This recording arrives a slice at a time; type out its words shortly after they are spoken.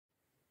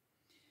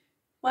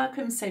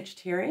Welcome,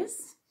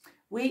 Sagittarius.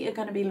 We are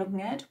going to be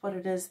looking at what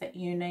it is that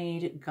you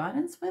need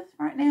guidance with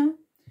right now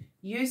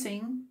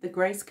using the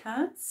Grace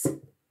cards,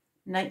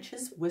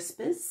 Nature's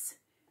Whispers,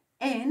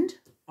 and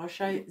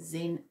Osho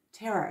Zen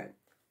Tarot.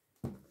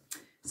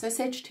 So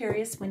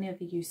Sagittarius,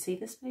 whenever you see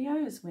this video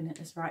is when it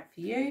is right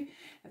for you.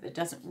 If it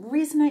doesn't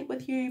resonate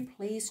with you,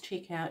 please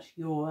check out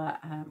your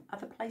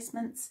other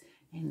placements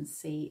and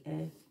see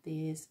if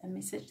there's a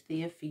message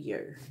there for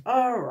you.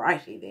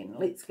 Alrighty then,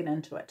 let's get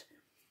into it.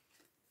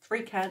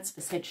 3 cards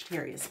for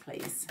Sagittarius,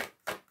 please.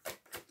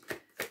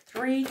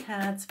 3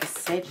 cards for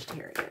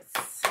Sagittarius.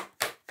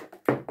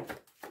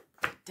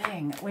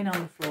 Dang, it went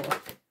on the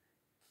floor.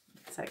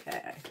 It's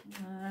okay.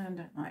 I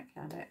don't like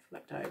how that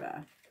flipped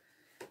over.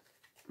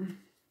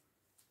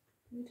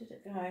 Where did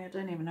it go? I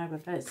don't even know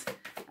what it is.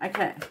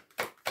 Okay.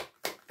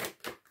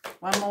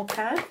 1 more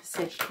card for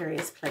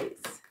Sagittarius,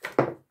 please.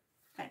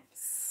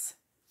 Thanks.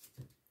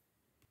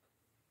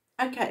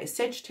 Okay,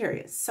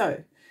 Sagittarius.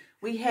 So,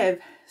 we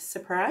have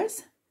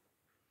surprise.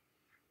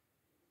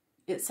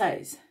 It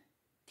says,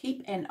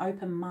 keep an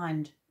open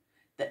mind.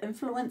 The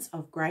influence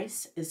of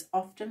grace is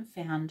often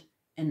found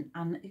in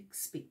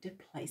unexpected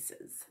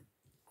places.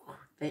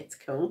 That's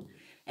cool.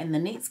 And the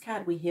next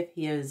card we have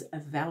here is a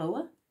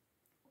Valor.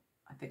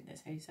 I think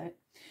that's how you say it.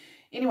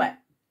 Anyway,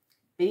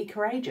 be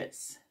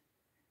courageous.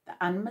 The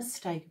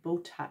unmistakable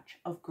touch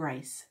of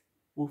grace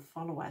will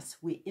follow us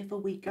wherever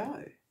we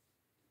go.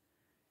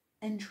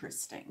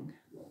 Interesting.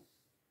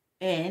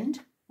 And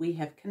we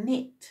have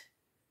connect.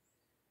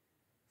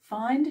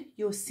 Find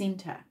your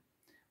center.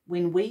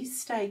 When we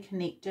stay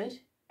connected,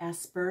 our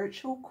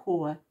spiritual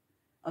core,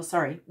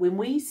 when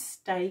we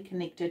stay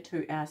connected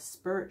to our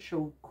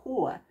spiritual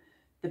core,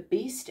 the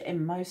best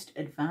and most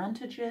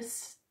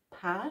advantageous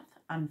path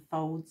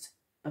unfolds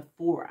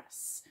before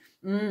us.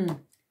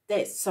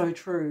 That's so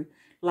true.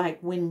 Like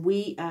when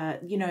we are,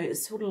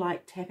 it's sort of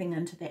like tapping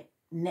into that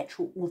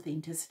natural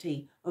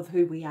authenticity of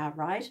who we are,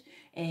 right?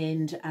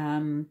 And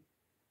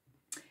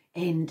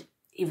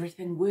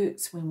everything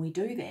works when we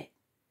do that.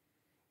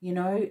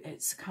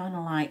 It's kind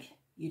of like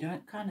you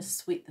don't kind of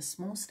sweat the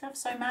small stuff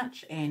so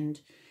much,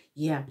 and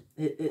yeah,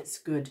 it's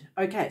good.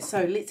 Okay,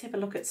 so let's have a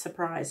look at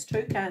surprise.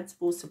 2 cards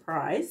for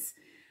surprise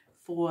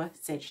for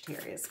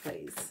Sagittarius,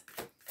 please.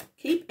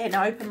 Keep an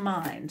open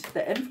mind.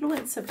 The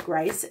influence of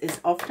grace is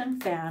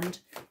often found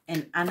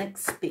in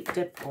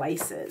unexpected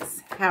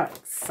places. How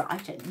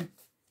exciting.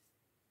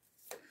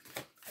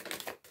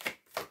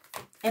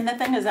 And the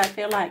thing is, I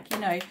feel like,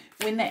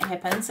 when that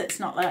happens, it's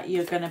not like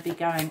you're going to be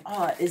going,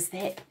 oh, is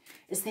that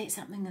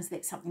something? Is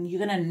that something?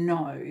 You're going to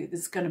know.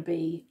 There's going to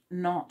be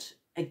not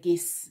a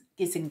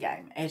guessing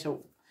game at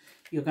all.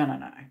 You're going to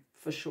know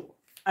for sure.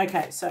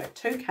 Okay, so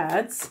 2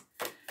 cards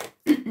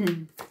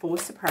for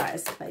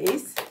surprise,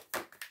 please.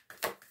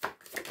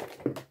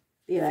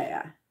 There they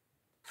are.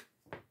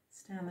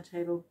 Stay on the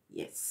table.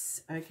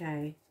 Yes.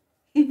 Okay.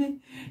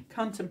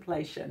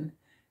 Contemplation.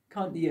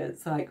 Yeah,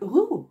 it's like,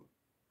 ooh,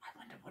 I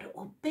wonder what it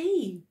will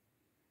be.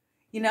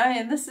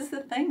 And this is the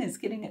thing, is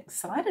getting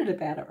excited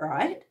about it,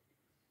 right?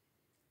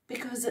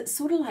 Because it's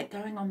sort of like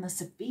going on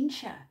this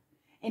adventure.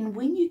 And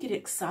when you get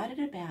excited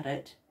about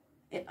it,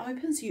 it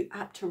opens you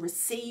up to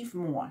receive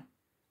more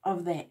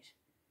of that.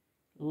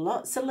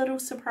 Lots of little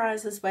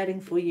surprises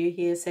waiting for you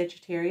here,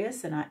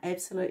 Sagittarius, and I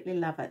absolutely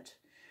love it.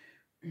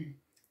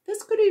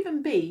 This could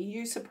even be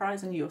you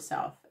surprising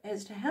yourself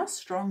as to how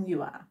strong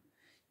you are.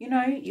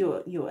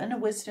 Your inner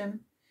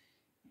wisdom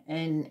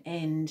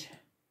and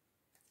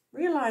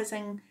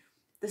realizing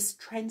this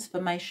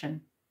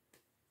transformation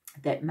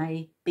that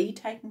may be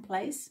taking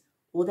place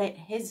or that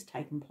has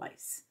taken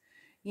place.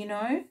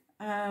 Yeah.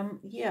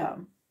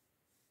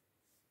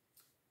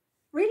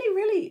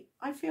 Really,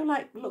 I feel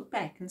like look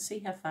back and see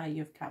how far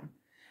you've come,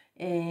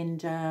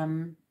 and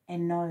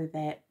know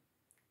that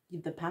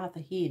the path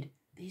ahead,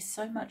 there's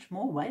so much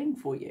more waiting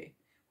for you,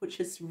 which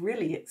is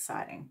really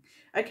exciting.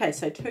 Okay,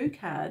 so 2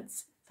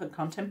 cards for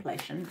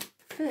contemplation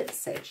for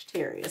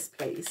Sagittarius,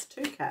 please.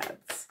 2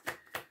 cards.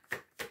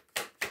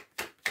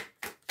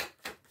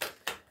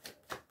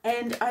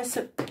 And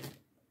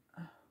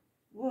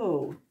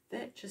whoa,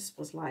 that just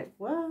was like,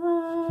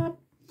 what?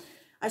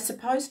 I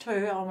suppose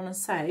too, I want to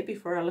say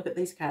before I look at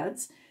these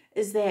cards,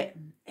 is that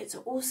it's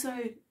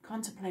also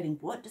contemplating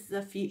what does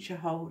the future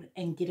hold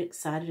and get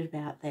excited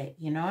about that,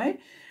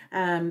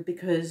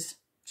 because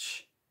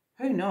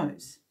who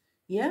knows?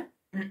 Yeah.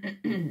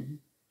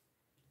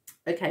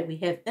 Okay, we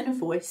have inner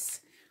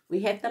voice, we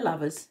have the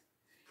lovers,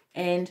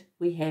 and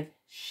we have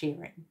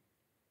sharing.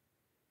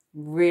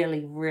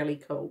 Really, really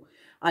cool.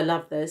 I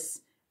love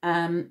this.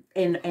 And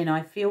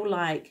I feel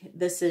like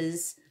this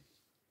is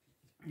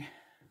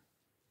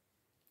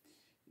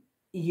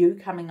you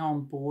coming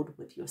on board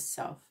with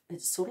yourself.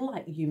 It's sort of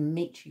like you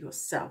meet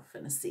yourself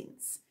in a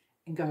sense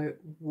and go,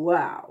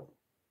 wow,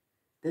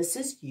 this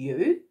is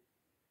you.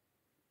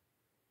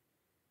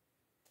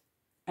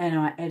 And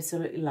I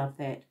absolutely love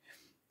that.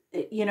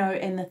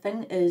 And the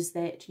thing is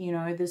that,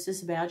 this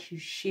is about you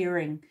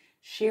sharing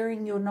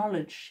your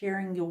knowledge,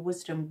 sharing your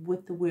wisdom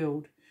with the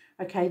world.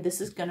 Okay, this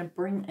is going to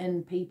bring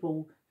in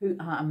people who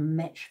are a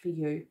match for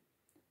you,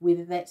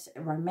 whether that's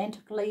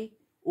romantically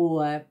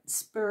or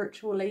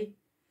spiritually.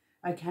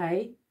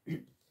 Okay.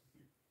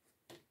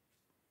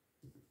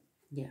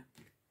 Yeah,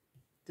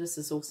 this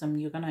is awesome.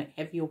 You're going to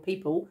have your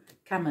people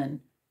come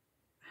in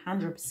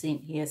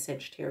 100% here,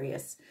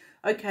 Sagittarius.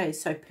 Okay,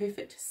 so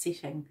perfect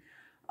setting.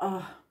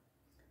 Oh,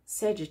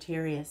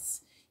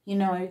 Sagittarius, you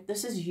know,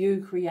 this is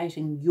you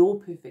creating your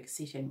perfect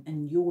setting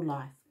in your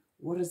life.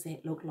 What does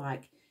that look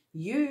like?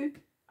 You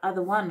are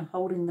the one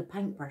holding the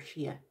paintbrush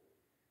here.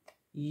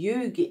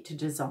 You get to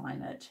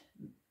design it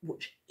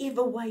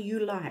whichever way you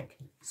like.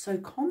 So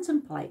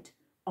contemplate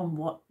on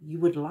what you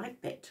would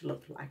like that to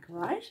look like,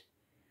 right?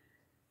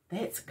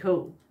 That's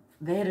cool.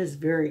 That is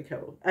very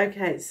cool.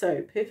 Okay,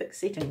 so perfect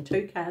setting.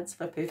 2 cards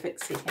for perfect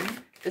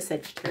setting for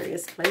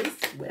Sagittarius, please.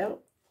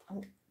 Well,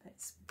 oh,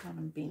 that's gone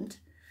and bent.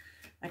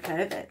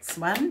 Okay, that's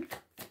one.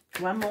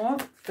 One more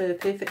for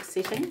perfect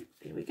setting.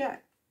 There we go.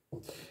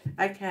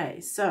 Okay,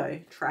 so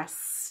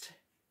trust.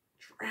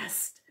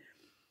 Trust.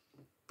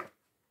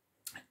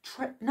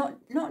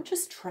 Not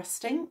just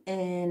trusting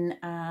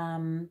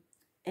in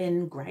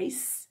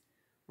grace,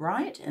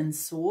 right? In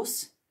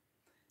source.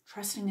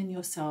 Trusting in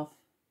yourself.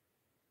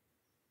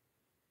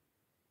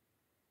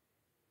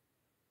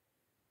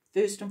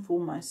 First and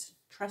foremost,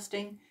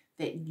 trusting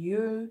that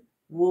you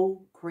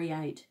will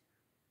create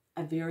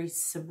a very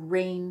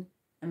serene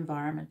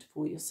environment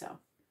for yourself.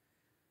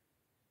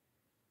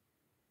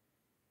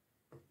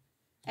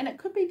 And it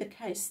could be the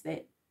case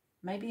that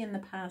maybe in the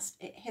past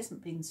it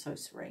hasn't been so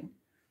serene,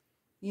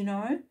 you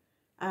know.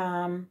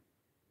 I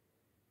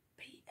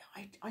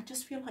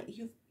just feel like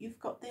you've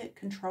got that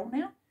control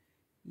now.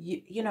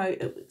 You know,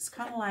 it's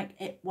kind of like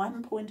at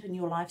one point in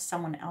your life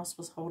someone else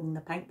was holding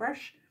the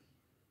paintbrush.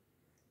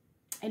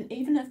 And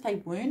even if they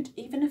weren't,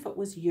 even if it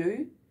was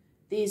you,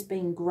 there's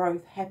been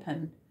growth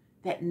happen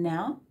that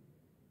now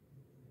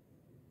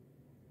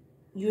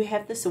you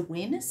have this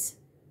awareness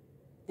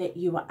that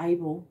you are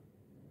able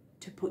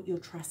to put your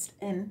trust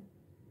in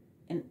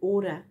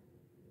order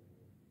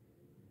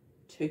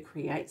to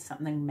create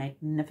something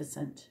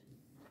magnificent.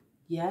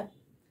 Yeah,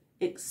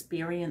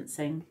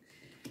 experiencing,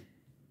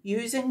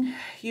 using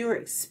your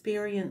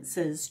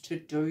experiences to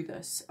do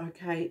this,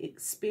 okay?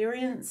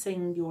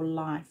 Experiencing your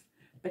life,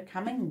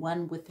 becoming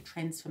one with the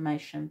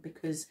transformation,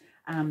 because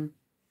and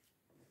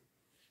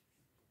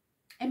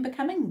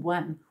becoming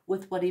one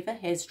with whatever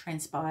has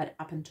transpired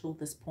up until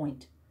this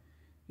point.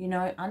 You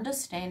know,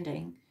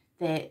 understanding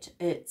that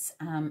it's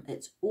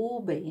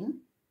all been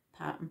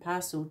part and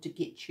parcel to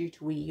get you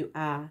to where you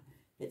are.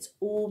 It's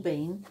all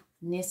been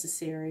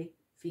necessary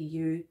for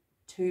you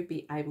to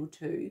be able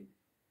to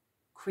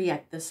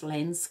create this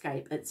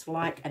landscape. It's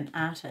like an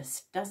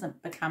artist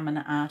doesn't become an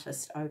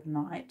artist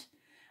overnight.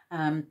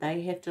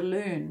 They have to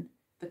learn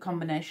the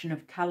combination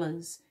of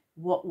colours,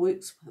 what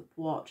works with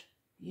what,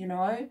 you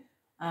know,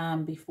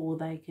 before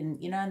they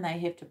can, you know, and they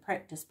have to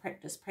practice.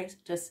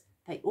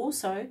 They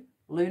also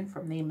learn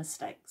from their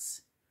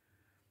mistakes.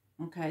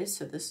 Okay,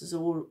 so this is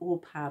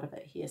all part of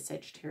it here,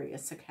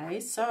 Sagittarius.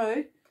 Okay,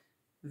 so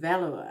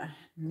Valor,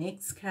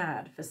 next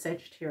card for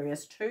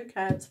Sagittarius. 2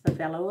 cards for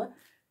Valor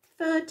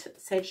for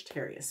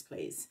Sagittarius,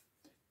 please.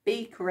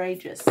 Be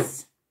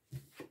courageous.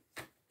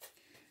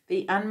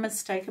 The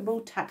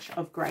unmistakable touch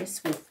of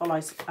grace will follow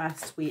us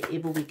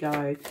wherever we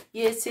go.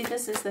 Yeah, see,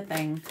 this is the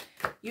thing.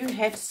 You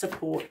have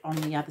support on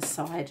the other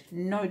side,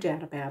 no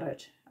doubt about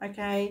it,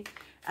 okay?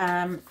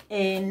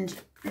 And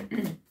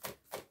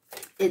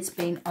it's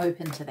been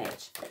open to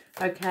that,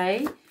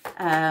 okay?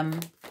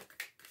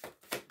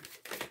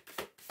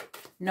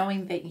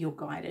 Knowing that you're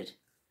guided.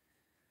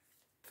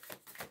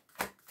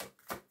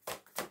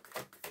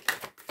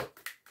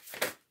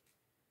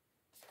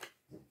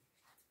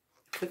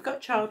 We've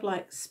got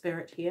childlike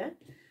spirit here.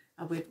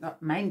 We've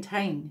got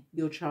maintain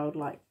your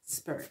childlike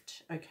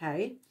spirit,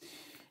 okay?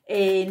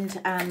 And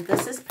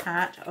this is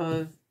part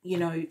of, you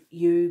know,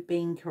 you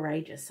being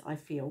courageous, I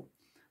feel,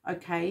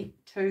 okay?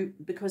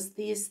 Because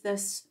there's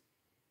this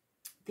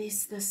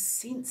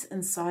sense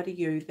inside of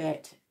you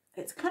that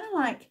it's kind of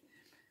like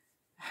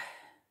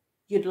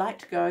you'd like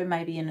to go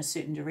maybe in a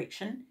certain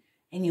direction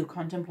and you're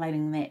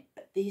contemplating that,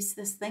 but there's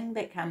this thing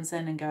that comes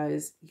in and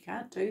goes, you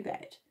can't do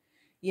that.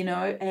 You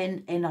know,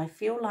 and I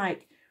feel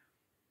like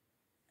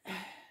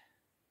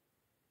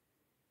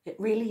it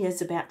really is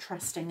about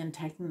trusting and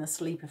taking this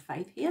leap of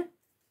faith here.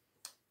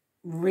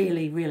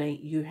 Really, really,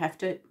 you have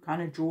to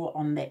kind of draw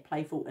on that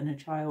playful inner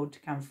child to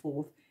come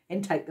forth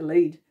and take the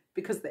lead,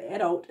 because the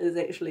adult is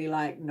actually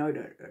like, no,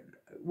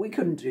 we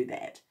couldn't do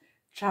that.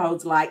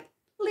 Child's like,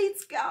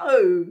 let's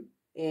go.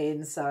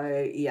 And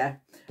so, yeah.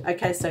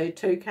 Okay, so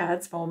 2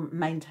 cards for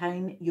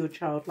maintain your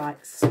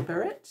childlike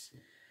spirit.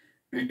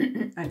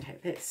 Okay,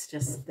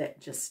 that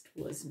just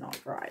was not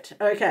right.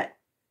 Okay,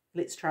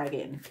 let's try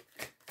again.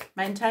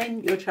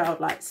 Maintain your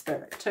childlike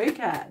spirit. 2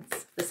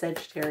 cards for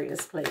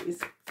Sagittarius,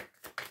 please.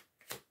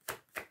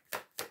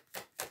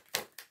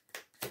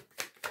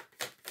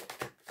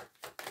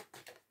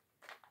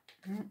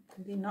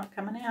 They're not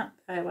coming out.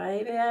 They're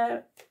way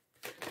there.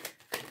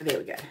 There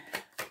we go.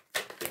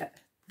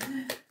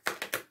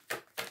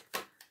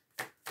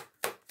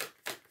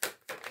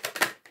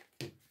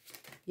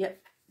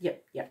 Yep,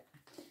 yep, yep.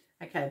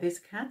 Okay, there's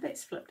a card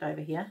that's flipped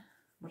over here.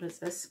 What is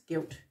this?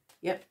 Guilt.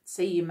 Yep,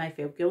 see, you may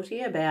feel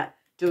guilty about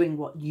doing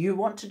what you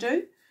want to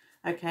do.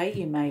 Okay,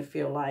 you may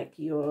feel like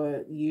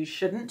you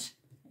shouldn't,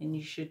 and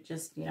you should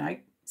just, you know,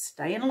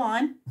 stay in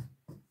line.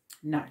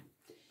 No,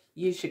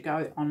 you should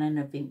go on an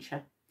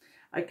adventure.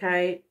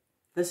 Okay,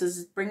 this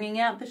is bringing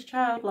out this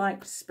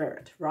childlike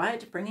spirit,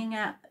 right? Bringing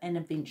out an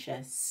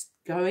adventure,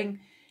 going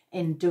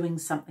and doing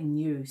something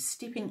new,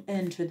 stepping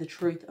into the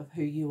truth of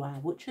who you are,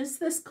 which is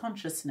this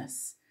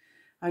consciousness.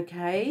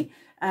 Okay,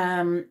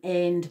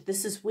 and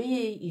this is where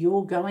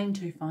you're going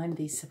to find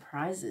these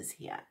surprises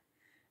here.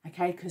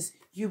 Okay, because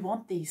you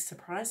want these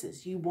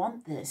surprises, you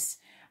want this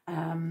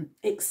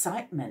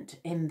excitement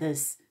and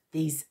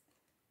these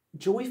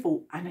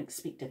joyful,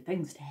 unexpected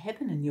things to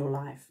happen in your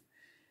life.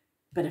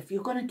 But if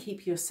you're going to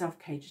keep yourself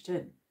caged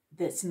in,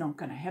 that's not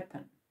going to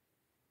happen.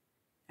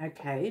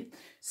 Okay,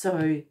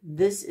 so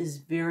this is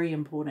very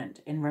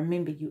important. And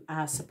remember, you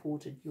are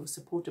supported. You're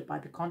supported by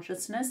the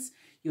consciousness.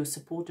 You're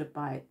supported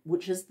by,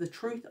 which is the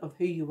truth of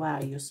who you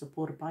are. You're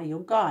supported by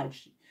your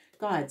guides.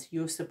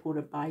 You're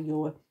supported by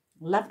your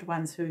loved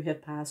ones who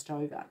have passed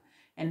over.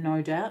 And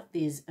no doubt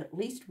there's at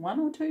least 1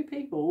 or 2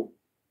 people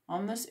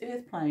on this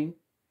earth plane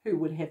who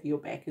would have your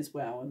back as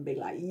well and be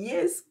like,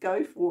 yes,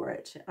 go for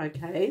it.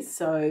 Okay,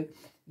 so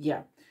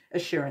yeah,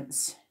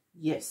 assurance.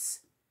 Yes.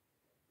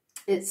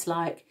 It's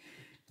like,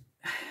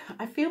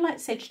 I feel like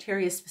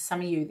Sagittarius, for some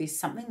of you, there's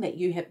something that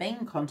you have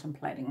been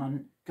contemplating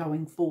on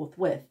going forth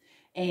with,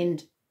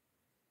 and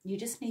you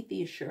just need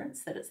the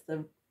assurance that it's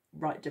the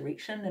right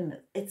direction and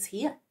it's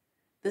here.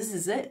 This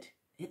is it.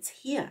 It's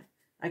here.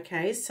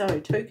 Okay, so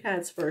 2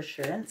 cards for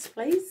assurance,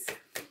 please.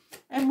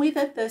 And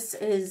whether this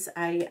is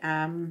a,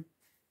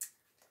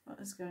 what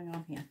is going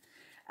on here?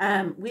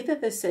 Whether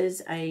this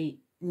is a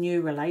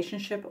new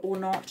relationship or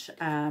not,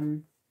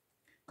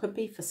 could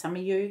be for some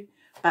of you,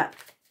 but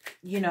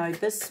you know,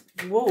 this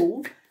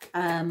will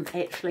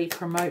actually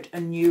promote a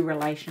new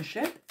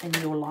relationship in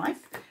your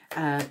life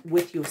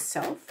with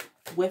yourself,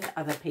 with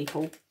other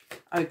people,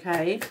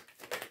 okay,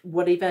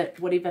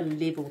 whatever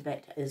level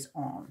that is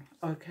on.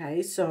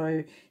 Okay,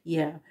 so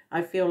yeah,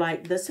 I feel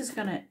like this is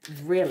going to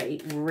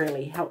really,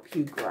 really help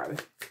you grow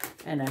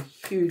in a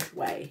huge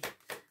way.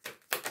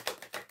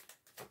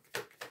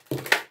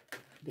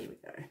 There we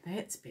go.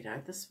 That's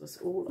better. This was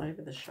all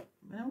over the shop.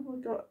 Well,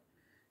 we got...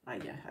 Oh,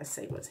 yeah, I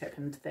see what's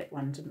happened. That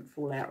one didn't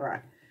fall out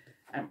right.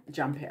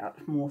 Jump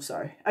out more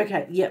so.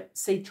 Okay, yep.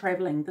 See,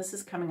 traveling. This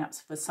is coming up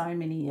for so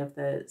many of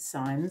the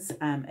signs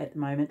at the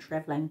moment.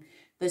 Traveling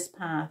this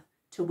path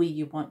to where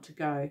you want to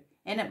go.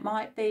 And it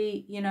might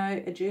be, you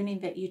know, a journey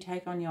that you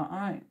take on your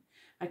own.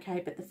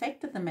 Okay, but the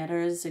fact of the matter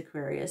is,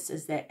 Aquarius,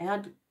 is that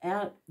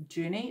our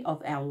journey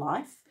of our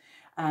life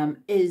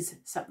is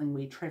something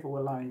we travel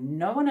alone.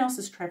 No one else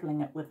is traveling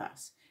it with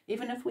us.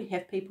 Even if we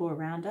have people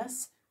around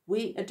us,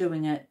 we are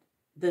doing it,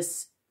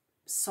 this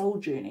soul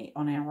journey,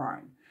 on our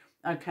own.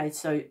 Okay,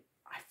 so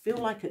I feel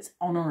like it's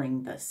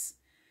honoring this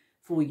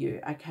for you.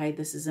 Okay,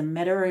 this is a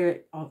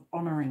matter of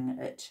honoring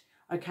it.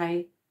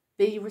 Okay,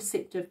 be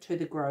receptive to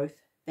the growth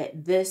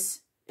that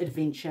this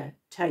adventure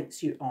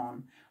takes you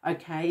on.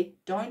 Okay,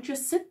 don't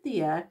just sit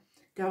there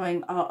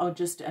going, oh, I'll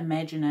just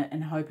imagine it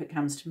and hope it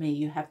comes to me.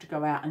 You have to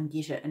go out and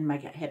get it and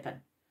make it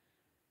happen.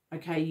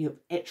 Okay, you've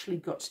actually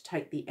got to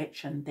take the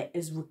action that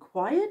is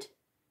required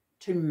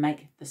to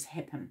make this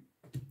happen.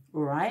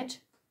 All right.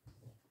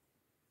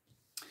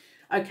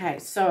 Okay,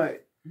 so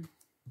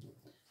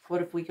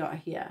what have we got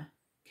here?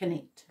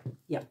 Connect.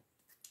 Yep.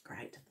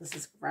 Great. This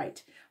is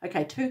great.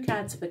 Okay, 2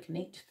 cards for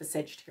connect for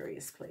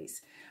Sagittarius,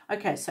 please.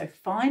 Okay, so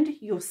find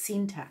your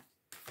center.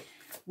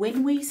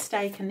 When we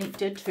stay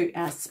connected to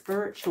our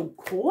spiritual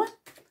core,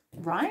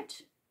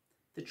 right,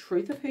 the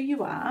truth of who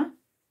you are,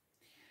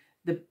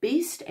 the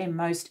best and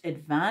most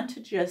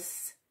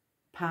advantageous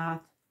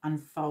path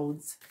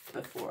unfolds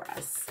before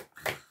us.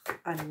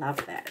 I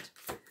love that.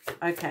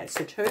 Okay,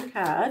 so 2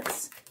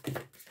 cards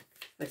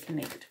for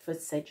connect for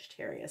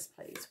Sagittarius,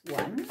 please.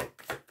 One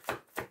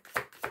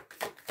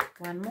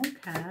more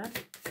card.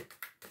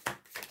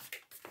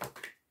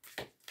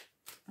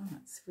 Oh,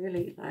 it's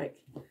really like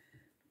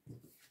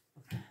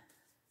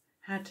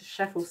hard to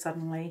shuffle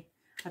suddenly.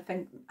 I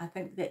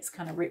think that's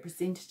kind of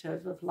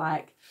representative of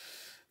like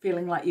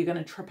feeling like you're going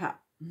to trip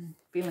up,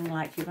 feeling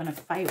like you're going to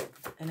fail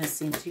in a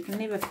sense. You can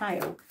never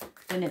fail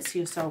when it's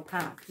your soul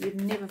path.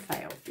 You'd never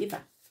fail,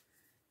 ever.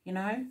 You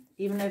know,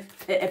 even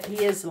if it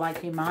appears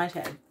like you might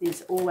have,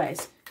 there's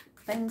always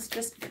things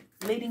just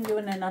leading you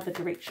in another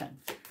direction.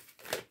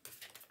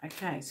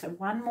 Okay, so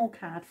 1 more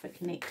card for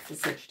connect for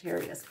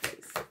Sagittarius,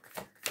 please.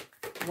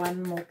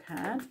 1 more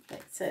card.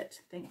 That's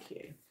it. Thank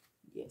you.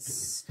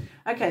 Yes.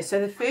 Okay,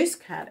 so the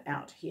first card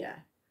out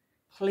here,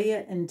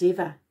 clear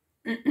endeavor.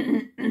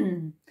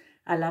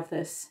 I love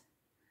this.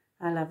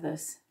 I love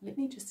this. Let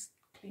me just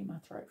clear my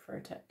throat for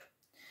a tick.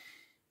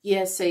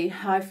 Yeah, see,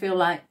 I feel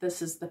like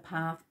this is the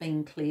path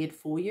being cleared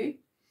for you,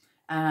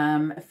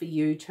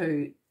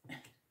 to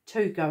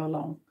go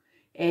along.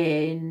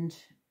 And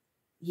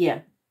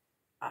yeah,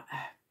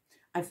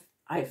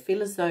 I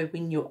feel as though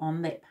when you're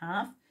on that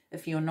path,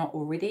 if you're not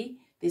already,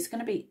 there's going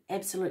to be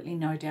absolutely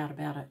no doubt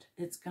about it.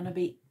 It's going to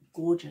be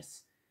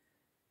gorgeous.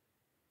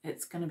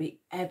 It's going to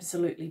be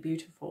absolutely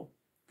beautiful.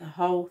 The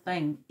whole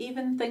thing,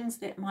 even things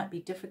that might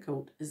be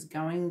difficult, is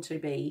going to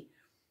be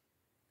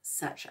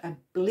such a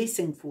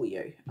blessing for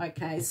you.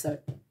 Okay, so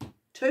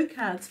 2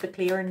 cards for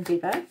clear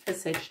endeavour for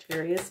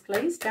Sagittarius,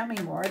 please. Tell me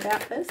more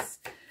about this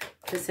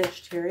for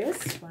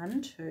Sagittarius.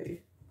 1, 2.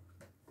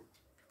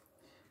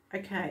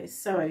 Okay,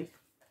 so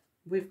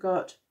we've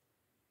got,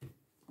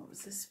 what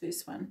was this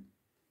first one?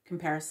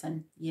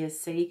 Comparison. Yes,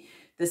 see,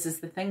 this is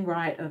the thing,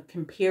 right, of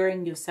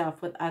comparing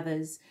yourself with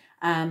others.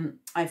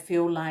 I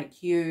feel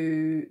like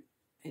you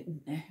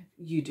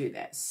do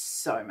that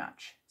so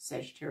much,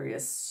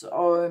 Sagittarius,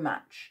 so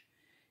much.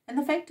 And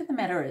the fact of the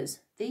matter is,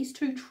 these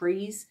 2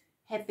 trees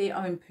have their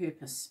own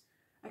purpose.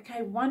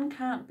 Okay, one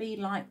can't be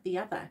like the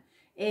other.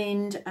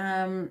 And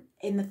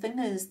the thing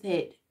is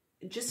that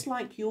just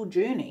like your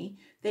journey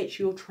that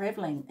you're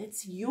traveling,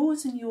 it's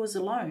yours and yours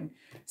alone.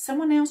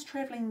 Someone else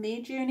traveling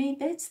their journey,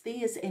 that's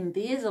theirs and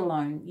theirs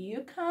alone.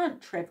 You can't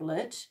travel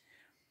it.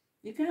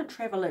 You can't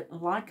travel it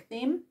like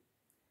them.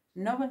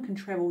 No one can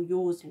travel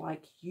yours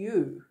like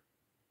you.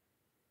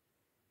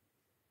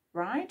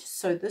 Right?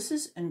 So this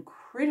is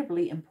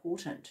incredibly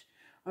important.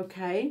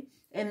 Okay?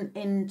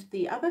 And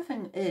the other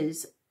thing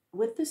is,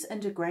 with this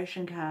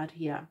integration card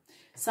here,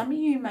 some of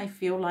you may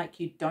feel like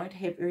you don't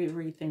have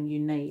everything you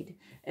need.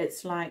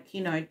 It's like,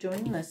 you know,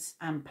 doing this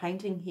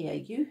painting here,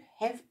 you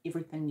have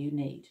everything you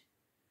need.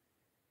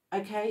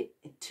 Okay?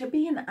 To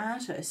be an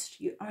artist,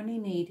 you only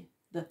need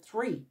the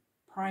 3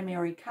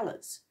 primary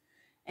colours.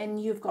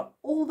 And you've got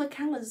all the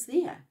colours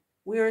there.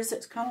 Whereas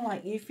it's kind of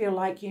like you feel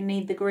like you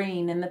need the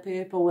green and the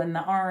purple and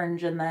the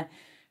orange and the,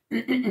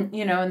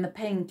 you know, and the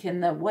pink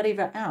and the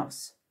whatever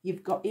else.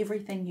 You've got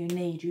everything you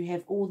need. You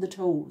have all the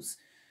tools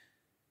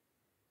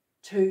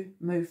to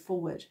move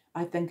forward.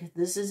 I think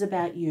this is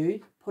about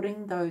you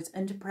putting those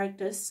into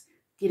practice,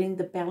 getting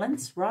the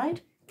balance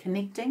right,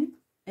 connecting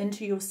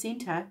into your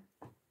center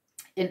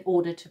in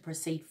order to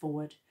proceed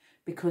forward.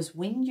 Because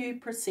when you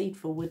proceed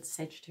forward,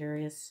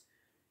 Sagittarius,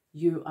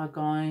 you are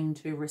going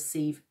to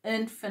receive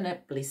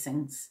infinite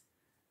blessings,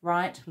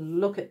 right?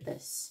 Look at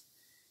this.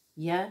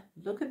 Yeah,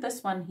 look at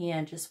this one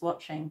here, just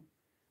watching,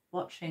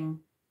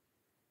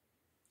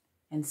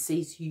 and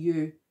sees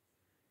you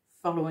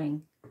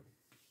following,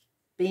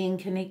 being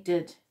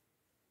connected,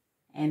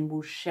 and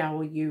will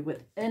shower you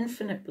with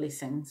infinite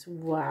blessings.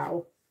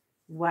 Wow.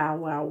 Wow,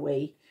 wow,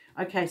 we.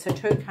 Okay, so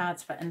 2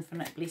 cards for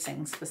infinite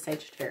blessings for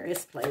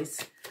Sagittarius, please.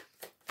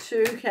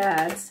 2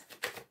 cards.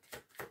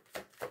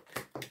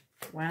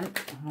 1.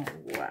 Oh,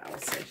 wow,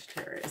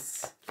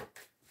 Sagittarius.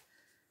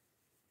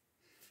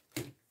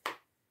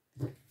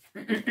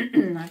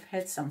 I've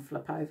had some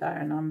flip over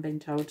and I'm being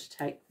told to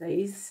take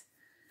these.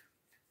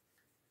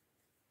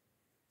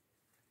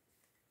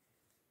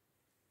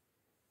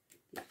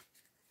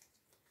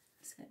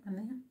 Is that one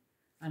there?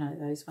 I know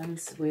those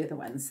ones were the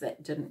ones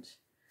that didn't.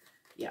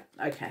 Yeah,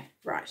 okay,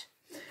 right.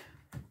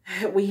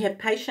 We have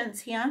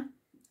patience here,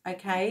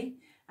 okay.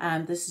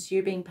 This is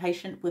you being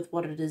patient with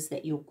what it is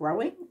that you're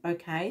growing,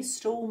 okay.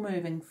 Still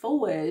moving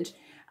forward,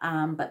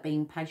 but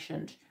being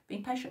patient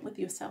with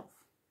yourself.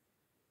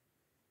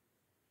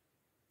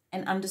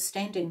 And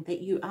understanding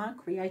that you are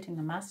creating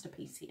a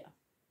masterpiece here.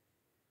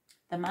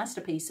 The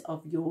masterpiece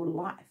of your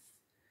life,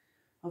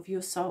 of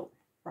your soul,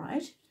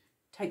 right?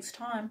 Takes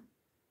time.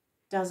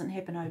 Doesn't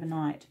happen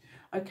overnight.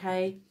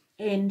 Okay,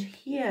 and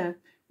here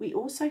we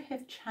also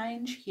have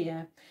change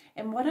here.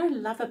 And what I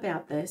love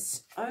about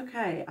this,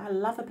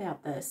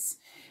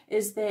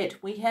 is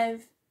that we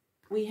have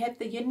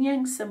the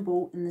yin-yang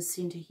symbol in the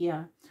center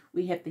here.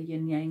 We have the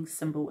yin-yang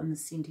symbol in the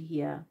center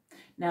here.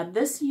 Now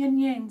this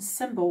yin-yang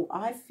symbol,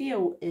 I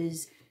feel,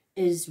 is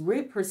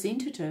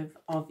representative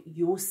of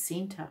your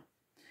center.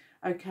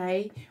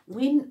 Okay,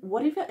 when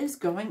whatever is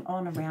going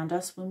on around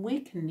us, when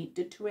we're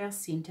connected to our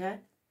center,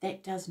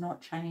 that does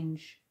not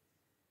change.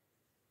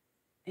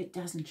 It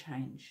doesn't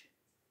change.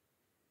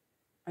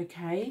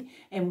 Okay,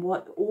 and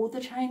what all the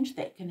change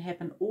that can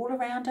happen all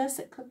around us,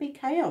 it could be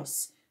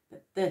chaos,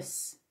 but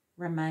this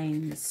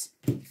remains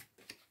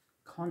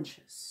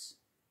conscious,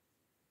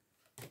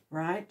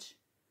 right?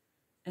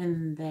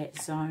 In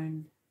that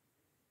zone.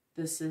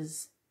 This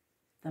is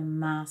the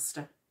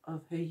master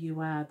of who you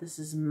are. This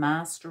is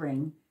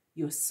mastering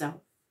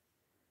yourself,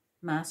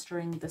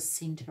 mastering the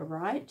center,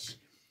 right?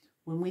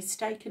 When we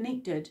stay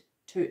connected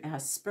to our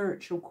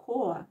spiritual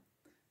core,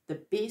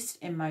 the best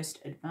and most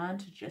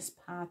advantageous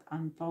path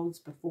unfolds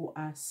before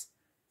us.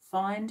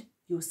 Find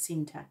your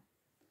center,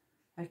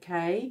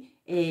 okay?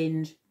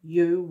 And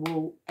you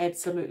will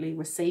absolutely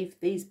receive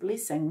these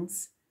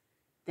blessings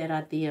that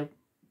are there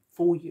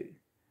for you,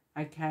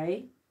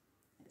 okay?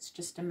 It's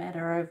just a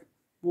matter of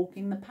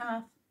walking the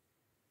path,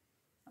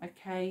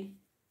 okay?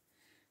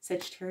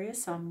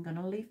 Sagittarius, I'm going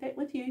to leave that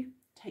with you.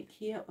 Take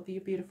care of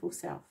your beautiful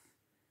self.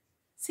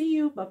 See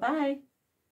you. Bye-bye.